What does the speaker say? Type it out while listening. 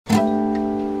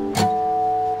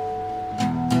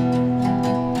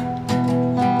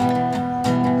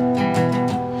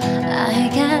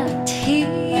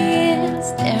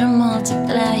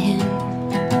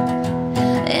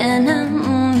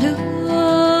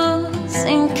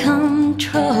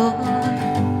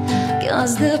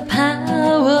'cause the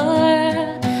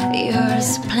power you're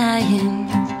supplying,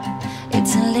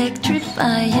 it's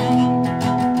electrifying.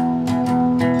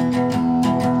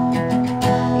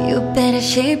 You better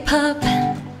shape up,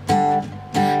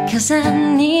 'cause I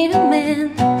need a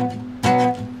man,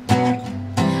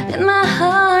 and my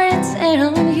heart's set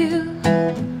on you.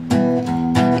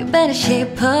 You better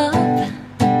shape up,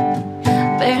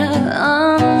 better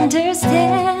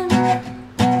understand.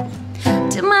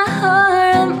 To my heart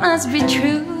it must be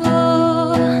true,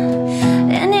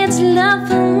 and it's love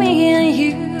for me and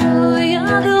you.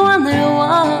 You're the one that I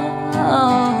want,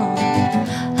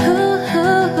 ooh,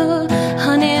 ooh, ooh.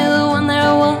 Honey, the one that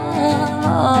I want,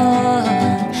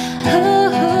 ooh,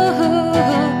 ooh, ooh.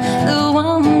 The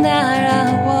one that I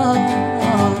want,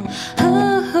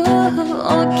 ooh, ooh, ooh.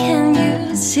 Oh, can you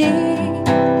see?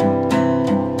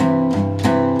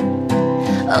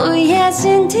 Oh yes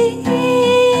indeed,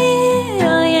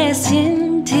 oh yes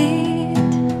indeed.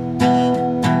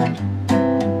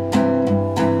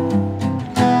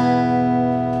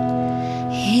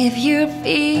 If you're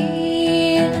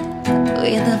filled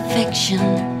with affection,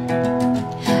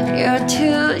 you're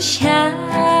too shy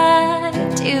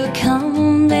to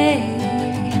convey.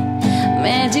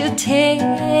 Meditate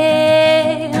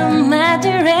my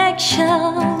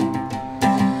direction,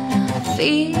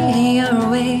 feel your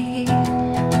way.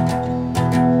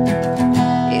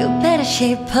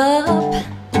 Shape up,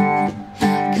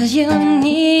 'cause you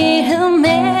need a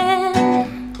man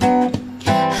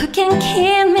who can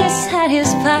keep me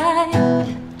satisfied.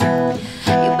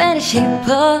 You better shape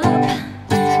up,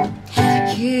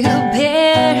 you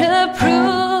better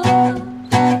prove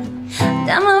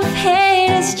that my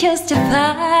fate is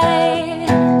justified.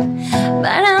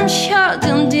 But I'm sure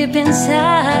down deep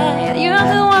inside, you're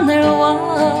the one that I want.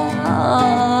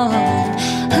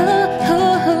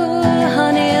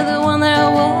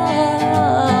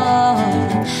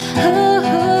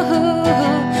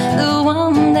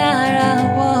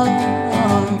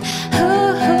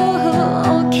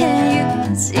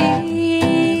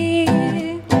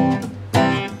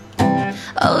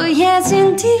 Oh yes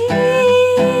indeed,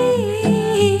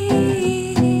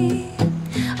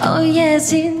 oh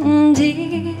yes indeed.